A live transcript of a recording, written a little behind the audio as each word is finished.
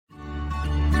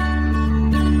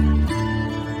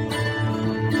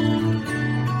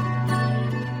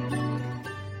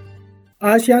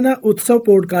आशियाना उत्सव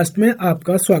पॉडकास्ट में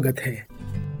आपका स्वागत है।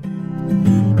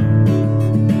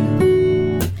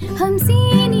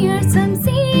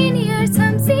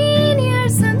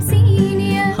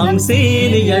 हम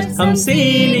सीनियर्स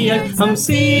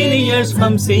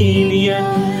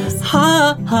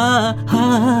हा हा हा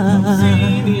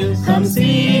हम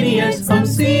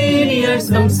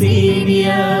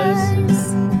सीनियर्स।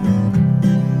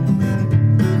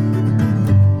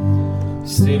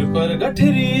 सिर पर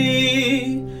गठरी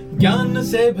ज्ञान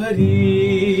से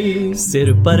भरी,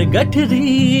 सिर पर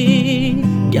गठरी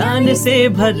ज्ञान से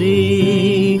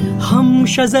भरी, हम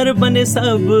शजर बने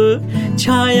सब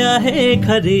छाया है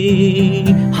खरी,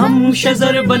 हम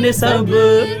शजर बने सब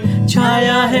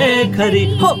छाया है खरी।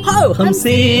 हो हम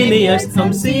सीनियर्स।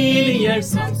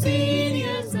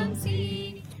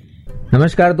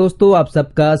 नमस्कार दोस्तों, आप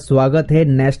सबका स्वागत है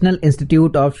national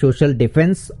institute of social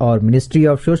defence और ministry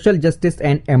of social justice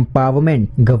and empowerment,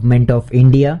 government of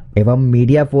India एवं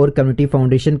मीडिया फॉर कम्युनिटी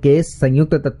फाउंडेशन के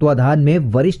संयुक्त तत्वाधान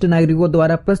में वरिष्ठ नागरिकों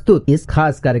द्वारा प्रस्तुत इस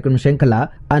खास कार्यक्रम श्रृंखला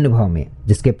अनुभव में,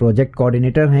 जिसके प्रोजेक्ट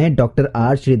कोऑर्डिनेटर हैं डॉक्टर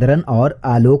आर श्रीधरन और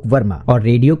आलोक वर्मा और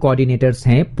रेडियो कोऑर्डिनेटर्स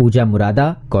हैं पूजा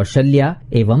मुरादा, कौशल्या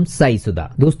एवं साई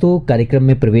सुधा। दोस्तों, कार्यक्रम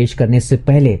में प्रवेश करने से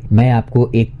पहले मैं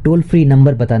आपको एक टोल फ्री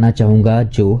नंबर बताना चाहूंगा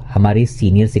जो हमारे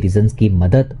सीनियर सिटीजन्स की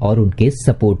मदद और उनके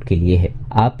सपोर्ट के लिए है।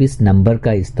 आप इस नंबर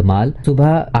का इस्तेमाल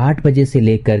सुबह 8 बजे से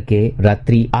लेकर के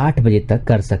रात्रि 8 बजे तक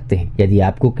कर सकते हैं। यदि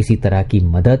आपको किसी तरह की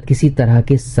मदद, किसी तरह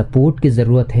के सपोर्ट की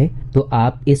जरूरत है तो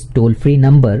आप इस टोल फ्री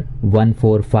नंबर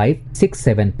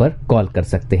 14567 पर कॉल कर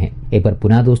सकते हैं। एक बार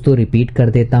पुनः दोस्तों रिपीट कर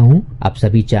देता हूँ, आप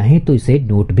सभी चाहें तो इसे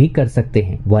नोट भी कर सकते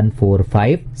हैं।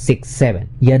 14567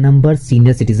 यह नंबर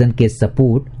सीनियर सिटीजन के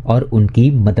सपोर्ट और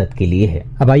उनकी मदद के लिए है।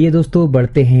 अब आइए दोस्तों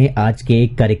बढ़ते हैं आज के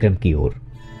कार्यक्रम की ओर।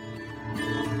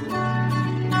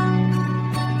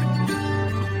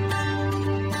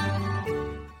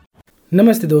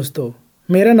 नमस्ते दोस्तों,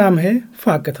 मेरा नाम है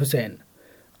फाकत हुसैन।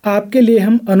 आपके लिए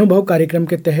हम अनुभव कार्यक्रम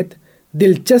के तहत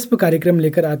दिलचस्प कार्यक्रम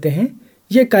लेकर आते हैं।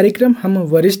 ये कार्यक्रम हम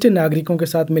वरिष्ठ नागरिकों के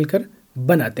साथ मिलकर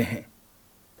बनाते हैं।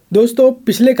 दोस्तों,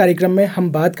 पिछले कार्यक्रम में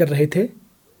हम बात कर रहे थे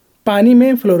पानी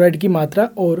में फ्लोराइड की मात्रा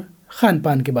और खान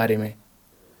पान के बारे में।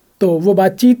 तो वो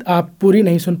बातचीत आप पूरी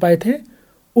नहीं सुन पाए थे।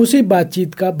 उसी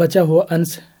बातचीत का बचा हुआ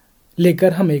अंश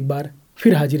लेकर हम एक बार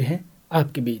फिर हाजिर हैं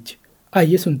आपके बीच।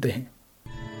 आइए सुनते हैं।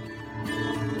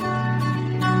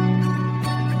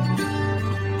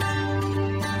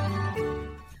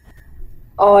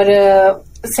 और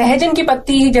सहजन की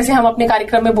पत्ती, जैसे हम अपने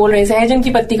कार्यक्रम में बोल रहे हैं, सहजन की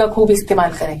पत्ती का खूब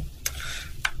इस्तेमाल करें।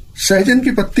 सहजन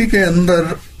की पत्ती के अंदर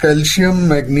calcium,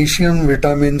 magnesium,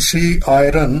 vitamin C,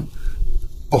 iron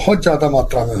बहुत ज्यादा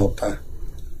मात्रा में होता है।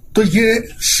 तो ये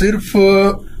सिर्फ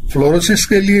फ्लोरोसिस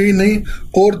के लिए ही नहीं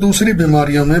और दूसरी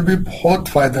बीमारियों में भी बहुत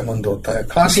फायदेमंद होता है।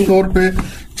 खास तौर पे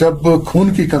जब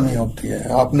खून की कमी होती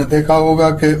है, आपने देखा होगा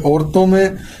कि औरतों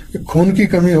में खून की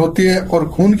कमी होती है और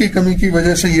खून की कमी की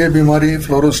वजह से ये बीमारी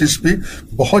फ्लोरोसिस भी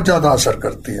बहुत ज्यादा असर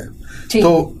करती है।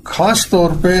 तो खास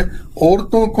तौर पे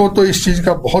औरतों को तो इस चीज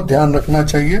का बहुत ध्यान रखना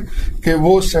चाहिए कि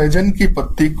वो सहजन की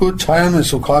पत्ती को छाया में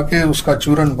सुखा के उसका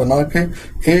चूर्ण बना के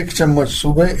 1 चम्मच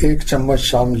सुबह 1 चम्मच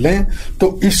शाम लें।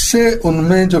 तो इससे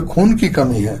उनमें जो खून की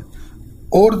कमी है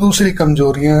और दूसरी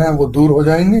कमजोरियां हैं वो दूर हो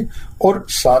जाएंगी, और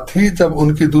साथ ही जब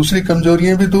उनकी दूसरी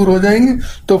कमजोरियां भी दूर हो जाएंगी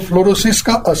तो फ्लोरोसिस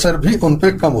का असर भी उन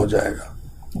पे कम हो जाएगा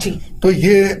जी। तो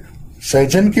ये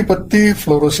सहजन की पत्ती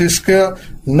फ्लोरोसिस का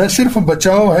न सिर्फ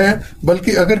बचाव है,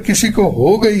 बल्कि अगर किसी को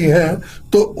हो गई है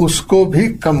तो उसको भी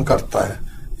कम करता है,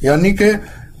 यानी कि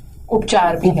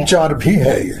उपचार भी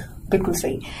है ये। बिल्कुल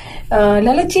सही।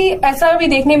 ललित जी, ऐसा भी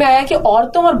देखने में आया कि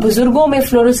औरतों और बुजुर्गों में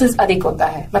फ्लोरोसिस अधिक होता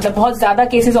है, मतलब बहुत ज्यादा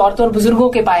केसेस औरतों और बुजुर्गों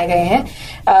के पाए गए हैं।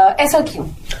 ऐसा क्यों?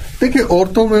 देखिए,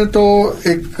 औरतों में तो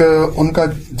एक उनका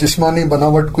जिस्मानी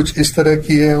बनावट कुछ इस तरह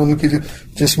की है, उनकी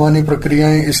जिस्मानी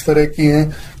प्रक्रियाएं इस तरह की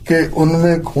हैं कि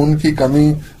उनमें खून की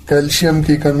कमी, कैल्शियम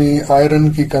की कमी, आयरन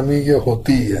की कमी ये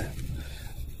होती ही है।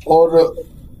 और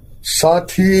साथ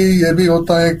ही ये भी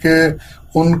होता है कि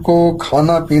उनको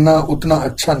खाना पीना उतना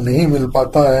अच्छा नहीं मिल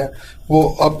पाता है। वो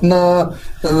अपना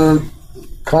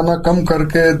खाना कम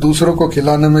करके दूसरों को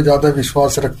खिलाने में ज्यादा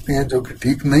विश्वास रखती हैं, जो कि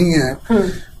ठीक नहीं है।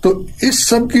 तो इस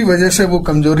सब की वजह से वो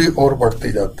कमजोरी और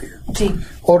बढ़ती जाती है जी।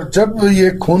 और जब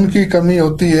ये खून की कमी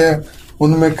होती है,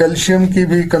 उनमें कैल्शियम की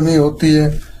भी कमी होती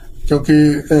है, क्योंकि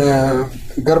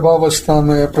गर्भावस्था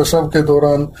में प्रसव के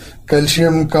दौरान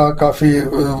कैल्शियम का काफी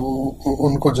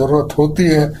उनको जरूरत होती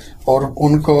है और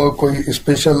उनको कोई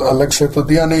स्पेशल अलग से तो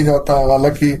दिया नहीं जाता।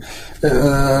 हालांकि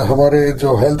हमारे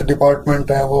जो हेल्थ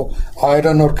डिपार्टमेंट है वो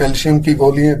आयरन और कैल्शियम की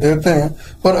गोलियां देते हैं,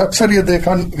 पर अक्सर ये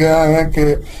देखा गया है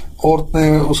कि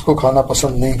औरतें उसको खाना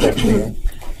पसंद नहीं करती हैं।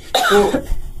 तो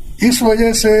इस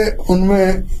वजह से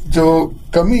उनमें जो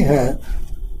कमी है,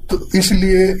 तो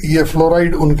इसलिए ये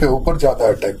फ्लोराइड उनके ऊपर ज्यादा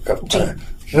अटैक करता है।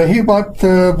 रही बात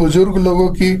बुजुर्ग लोगों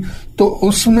की, तो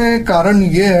उसमें कारण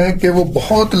ये है कि वो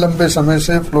बहुत लंबे समय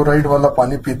से फ्लोराइड वाला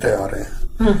पानी पीते आ रहे हैं।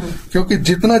 क्योंकि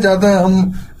जितना ज्यादा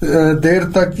हम देर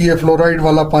तक ये फ्लोराइड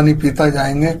वाला पानी पीता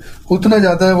जाएंगे, उतना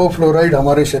ज्यादा वो फ्लोराइड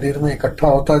हमारे शरीर में इकट्ठा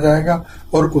होता जाएगा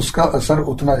और उसका असर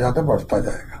उतना ज्यादा बढ़ता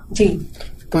जाएगा। जी।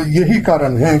 तो यही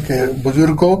कारण है कि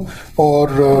बुजुर्गों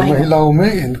और महिलाओं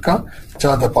में इनका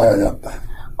ज्यादा पाया जाता है।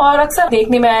 और अक्सर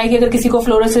देखने में आया है कि अगर किसी को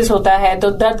फ्लोरोसिस होता है तो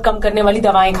दर्द कम करने वाली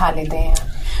दवाएं खा लेते हैं,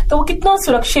 तो वो कितना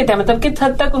सुरक्षित है, मतलब किस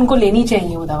हद तक उनको लेनी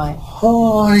चाहिए वो दवाएं?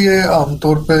 हाँ, ये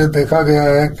आमतौर पे देखा गया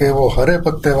है कि वो हरे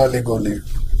पत्ते वाली गोली,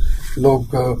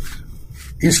 लोग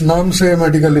इस नाम से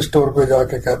मेडिकल स्टोर पे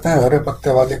जाके कहते हैं हरे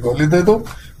पत्ते वाली गोली दे दो।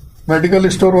 मेडिकल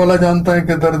स्टोर वाला जानता है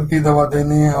कि दर्द की दवा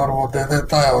देनी है और वो दे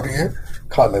देता है और ये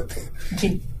खा लेते हैं।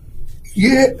 जी।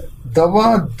 ये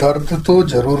दवा दर्द तो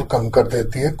जरूर कम कर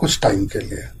देती है कुछ टाइम के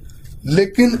लिए,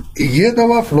 लेकिन ये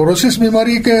दवा फ्लोरोसिस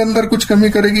बीमारी के अंदर कुछ कमी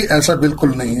करेगी ऐसा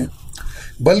बिल्कुल नहीं है,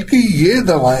 बल्कि ये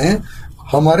दवाएं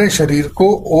हमारे शरीर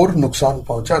को और नुकसान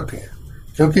पहुंचाती हैं,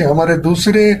 क्योंकि हमारे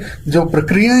दूसरे जो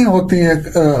प्रक्रियाएं होती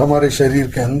हैं हमारे शरीर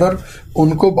के अंदर,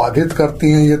 उनको बाधित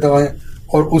करती हैं ये दवाएं,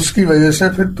 और उसकी वजह से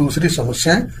फिर दूसरी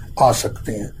समस्याएं आ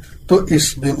सकती हैं। तो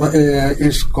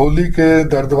इस गोली के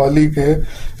दर्द वाली के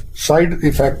साइड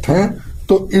इफेक्ट हैं,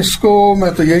 तो इसको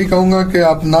मैं तो यही कहूंगा कि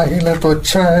आप ना ही लें तो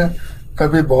अच्छा है।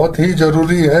 कभी बहुत ही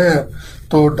जरूरी है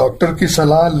तो डॉक्टर की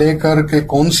सलाह लेकर के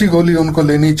कौन सी गोली उनको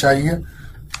लेनी चाहिए,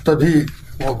 तभी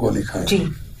वो गोली खाएं। जी,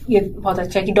 ये बहुत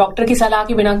अच्छा है कि डॉक्टर की सलाह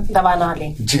के बिना दवा ना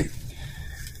लें। जी।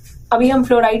 अभी हम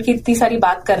फ्लोराइड की इतनी सारी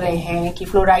बात कर रहे हैं कि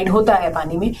फ्लोराइड होता है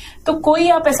पानी में, तो कोई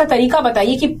आप ऐसा तरीका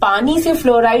बताइए कि पानी से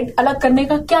फ्लोराइड अलग करने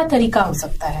का क्या तरीका हो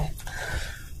सकता है?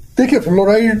 देखिए,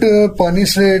 फ्लोराइड पानी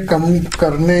से कम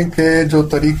करने के जो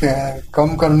तरीके हैं,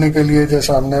 कम करने के लिए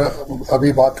जैसा हमने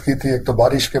अभी बात की थी, एक तो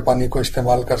बारिश के पानी को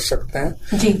इस्तेमाल कर सकते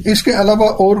हैं जी। इसके अलावा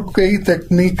और कई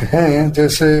तकनीक हैं,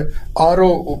 जैसे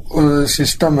आरओ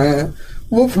सिस्टम है,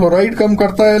 वो फ्लोराइड कम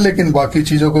करता है लेकिन बाकी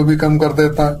चीजों को भी कम कर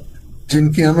देता है,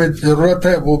 जिनकी हमें जरूरत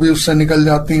है वो भी उससे निकल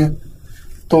जाती हैं।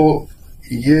 तो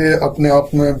ये अपने आप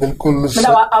में बिल्कुल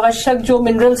मतलब आवश्यक जो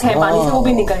मिनरल्स हैं पानी से वो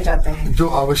भी निकल जाते हैं, जो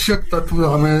आवश्यक तत्व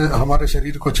हमें हमारे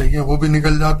शरीर को चाहिए वो भी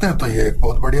निकल जाते हैं। तो ये एक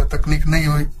बहुत बढ़िया तकनीक नहीं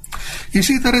हुई।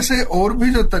 इसी तरह से और भी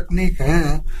जो तकनीक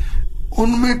हैं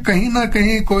उनमें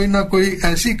कहीं ना कोई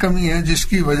ऐसी कमी है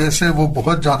जिसकी वजह से वो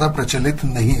बहुत ज्यादा प्रचलित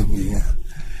नहीं हुई है।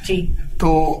 जी।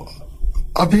 तो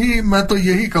अभी मैं तो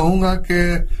यही कहूंगा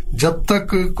कि जब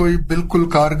तक कोई बिल्कुल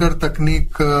कारगर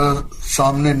तकनीक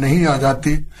सामने नहीं आ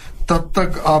जाती, तब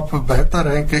तक आप बेहतर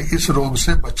है कि इस रोग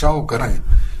से बचाव करें,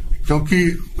 क्योंकि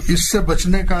इससे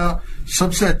बचने का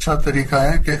सबसे अच्छा तरीका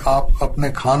है कि आप अपने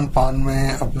खान पान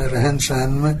में, अपने रहन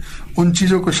सहन में उन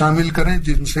चीजों को शामिल करें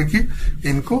जिनसे कि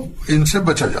इनसे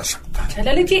बचा जा सकता है।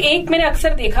 ललित जी, एक मैंने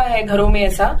अक्सर देखा है घरों में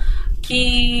ऐसा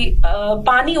कि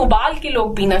पानी उबाल के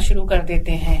लोग पीना शुरू कर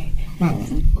देते हैं,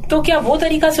 तो क्या वो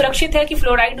तरीका सुरक्षित है कि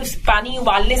फ्लोराइड उस पानी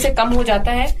उबालने से कम हो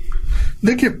जाता है?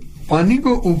 देखिए, पानी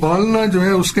को उबालना जो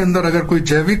है, उसके अंदर अगर कोई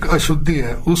जैविक अशुद्धि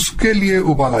है उसके लिए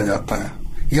उबाला जाता है,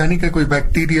 यानी कि कोई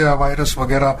बैक्टीरिया, वायरस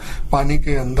वगैरह पानी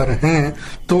के अंदर हैं,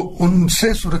 तो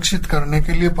उनसे सुरक्षित करने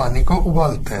के लिए पानी को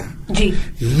उबालते हैं जी।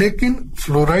 लेकिन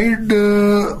फ्लोराइड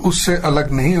उससे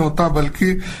अलग नहीं होता,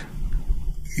 बल्कि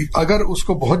अगर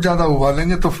उसको बहुत ज्यादा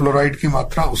उबालेंगे तो फ्लोराइड की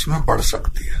मात्रा उसमें बढ़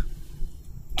सकती है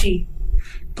जी।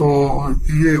 तो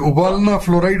ये उबालना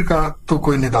फ्लोराइड का तो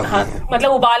कोई निदान नहीं है।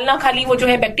 मतलब उबालना खाली वो जो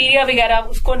है बैक्टीरिया वगैरह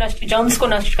उसको नष्ट, जर्म्स को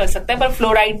नष्ट कर सकता है, पर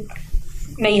फ्लोराइड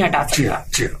नहीं हटा सकता।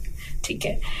 जी। ठीक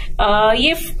है।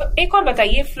 ये एक और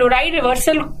बताइए, फ्लोराइड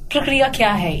रिवर्सल प्रक्रिया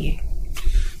क्या है? ये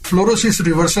फ्लोरोसिस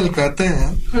रिवर्सल कहते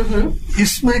हैं।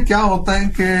 इसमें क्या होता है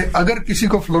कि अगर किसी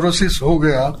को फ्लोरोसिस हो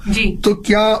गया जी, तो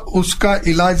क्या उसका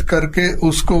इलाज करके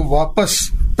उसको वापस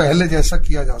पहले जैसा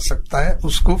किया जा सकता है,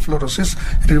 उसको फ्लोरोसिस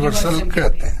रिवर्सल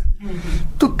कहते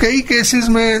हैं। तो कई केसेस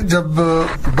में जब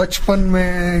बचपन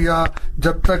में या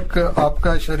जब तक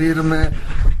आपका शरीर में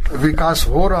विकास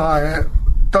हो रहा है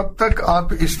तब तक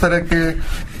आप इस तरह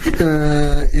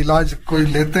के इलाज कोई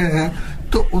लेते हैं,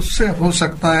 तो उससे हो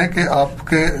सकता है कि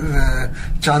आपके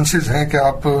चांसेस हैं कि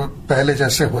आप पहले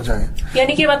जैसे हो जाएं।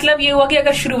 यानी कि मतलब ये हुआ कि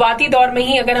अगर शुरुआती दौर में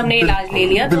ही अगर हमने इलाज ले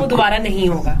लिया तो दोबारा नहीं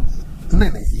होगा?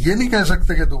 नहीं, ये नहीं कह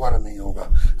सकते कि दोबारा नहीं होगा।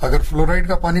 अगर फ्लोराइड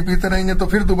का पानी पीते रहेंगे तो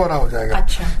फिर दोबारा हो जाएगा।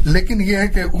 अच्छा। लेकिन ये है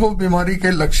कि वो बीमारी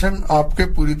के लक्षण आपके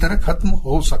पूरी तरह खत्म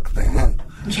हो सकते हैं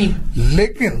जी।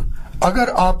 लेकिन अगर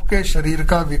आपके शरीर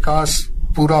का विकास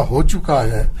पूरा हो चुका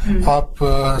है, आप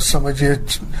समझिए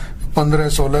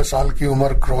 15-16 साल की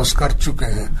उम्र क्रॉस कर चुके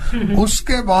हैं,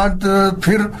 उसके बाद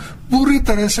फिर पूरी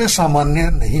तरह से सामान्य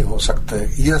नहीं हो सकते,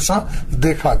 ये ऐसा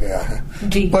देखा गया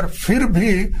है। पर फिर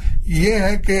भी ये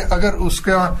है कि अगर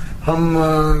उसका हम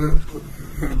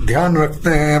ध्यान रखते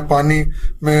हैं, पानी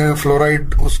में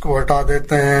फ्लोराइड उसको हटा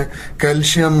देते हैं,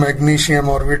 कैल्शियम, मैग्नीशियम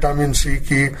और विटामिन सी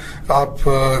की आप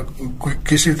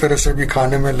किसी तरह से भी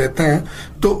खाने में लेते हैं,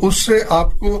 तो उससे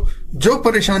आपको जो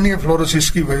परेशानी फ्लोरोसिस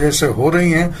की वजह से हो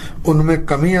रही हैं उनमें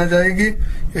कमी आ जाएगी,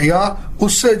 या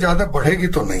उससे ज्यादा बढ़ेगी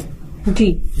तो नहीं जी,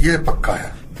 ये पक्का है।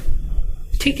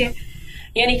 ठीक है,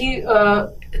 यानी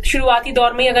कि शुरुआती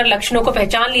दौर में अगर लक्षणों को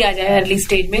पहचान लिया जाए अर्ली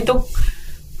स्टेज में तो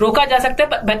रोका जा सकता है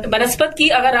बनस्पत की,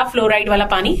 अगर आप फ्लोराइड वाला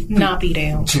पानी ना पी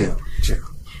रहे हो। जी।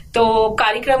 तो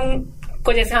कार्यक्रम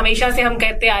को जैसे हमेशा से हम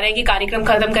कहते आ रहे हैं कि कार्यक्रम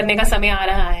खत्म करने का समय आ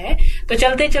रहा है, तो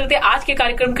चलते चलते आज के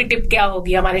कार्यक्रम की टिप क्या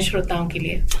होगी हमारे श्रोताओं के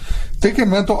लिए? देखिए,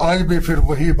 मैं तो आज भी फिर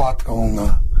वही बात कहूंगा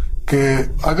कि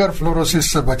अगर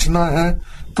फ्लोरोसिस से बचना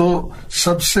है तो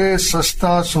सबसे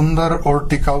सस्ता, सुंदर और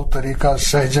टिकाऊ तरीका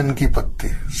सहजन की पत्ती।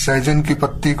 सहजन की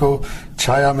पत्ती को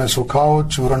छाया में सुखाओ,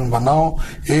 चूर्ण बनाओ,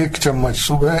 1 चम्मच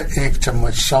सुबह, 1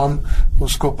 चम्मच शाम,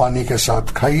 उसको पानी के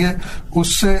साथ खाइए।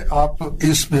 उससे आप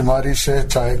इस बीमारी से,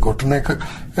 चाहे घुटने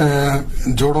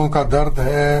जोड़ों का दर्द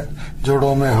है,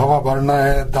 जोड़ों में हवा भरना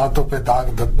है, दांतों पे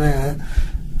दाग धब्बे हैं,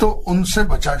 तो उनसे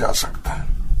बचा जा सकता है।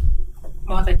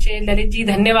 बहुत अच्छे ललित जी,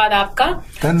 धन्यवाद आपका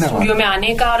स्टूडियो में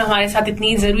आने का और हमारे साथ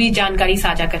इतनी जरूरी जानकारी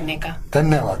साझा करने का।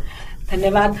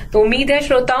 धन्यवाद। तो उम्मीद है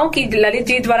श्रोताओं की ललित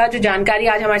जी द्वारा जो जानकारी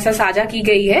आज हमारे साथ साझा की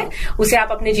गई है उसे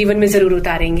आप अपने जीवन में जरूर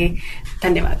उतारेंगे।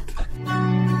 धन्यवाद।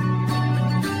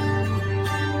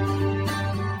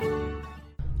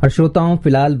 और श्रोताओं,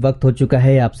 फिलहाल वक्त हो चुका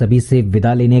है आप सभी से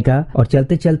विदा लेने का, और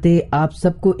चलते चलते आप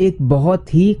सबको एक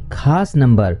बहुत ही खास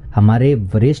नंबर हमारे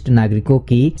वरिष्ठ नागरिकों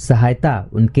की सहायता,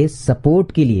 उनके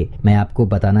सपोर्ट के लिए मैं आपको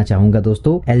बताना चाहूंगा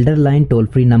दोस्तों। Elder line toll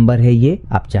free number है ये,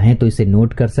 आप चाहें तो इसे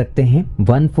नोट कर सकते हैं,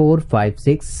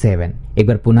 14567। एक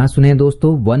बार पुनः सुने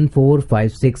दोस्तों,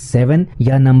 14567।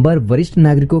 यह नंबर वरिष्ठ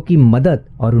नागरिकों की मदद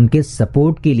और उनके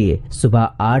सपोर्ट के लिए सुबह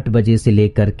 8 बजे से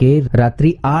लेकर के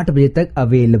रात्रि 8 बजे तक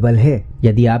अवेलेबल है।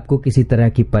 यदि आपको किसी तरह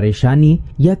की परेशानी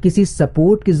या किसी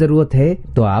सपोर्ट की जरूरत है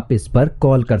तो आप इस पर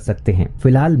कॉल कर सकते हैं।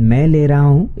 फिलहाल मैं ले रहा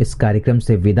हूं इस कार्यक्रम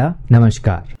से विदा।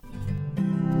 नमस्कार।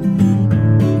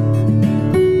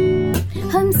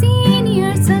 हम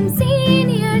सीनियर्स, हम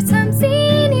सीनियर्स, हम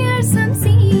सीनियर्स, हम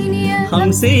सीनियर्स,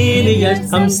 हम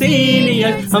सीनियर्स, हम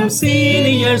सीनियर्स, हम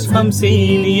सीनियर्स, हम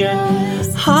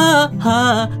सीनियर्स, हा हा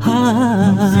हा,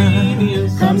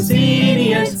 हम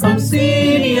सीनियर्स, हम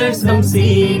सीनियर्स, हम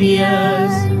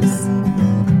सीनियर्स।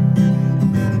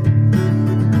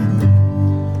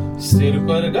 सिर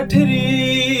पर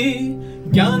गठरी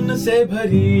ज्ञान से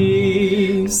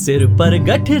भरी, सिर पर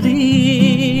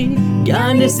गठरी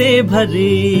ज्ञान से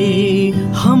भरी,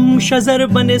 हम शजर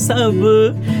बने सब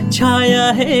छाया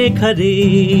है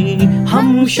खरी,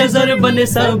 हम शजर बने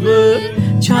सब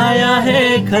छाया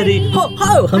है खरी, हो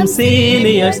हम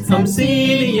सीनियर्स, हम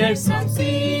सीनियर्स, हम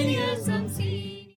सीनियर्स।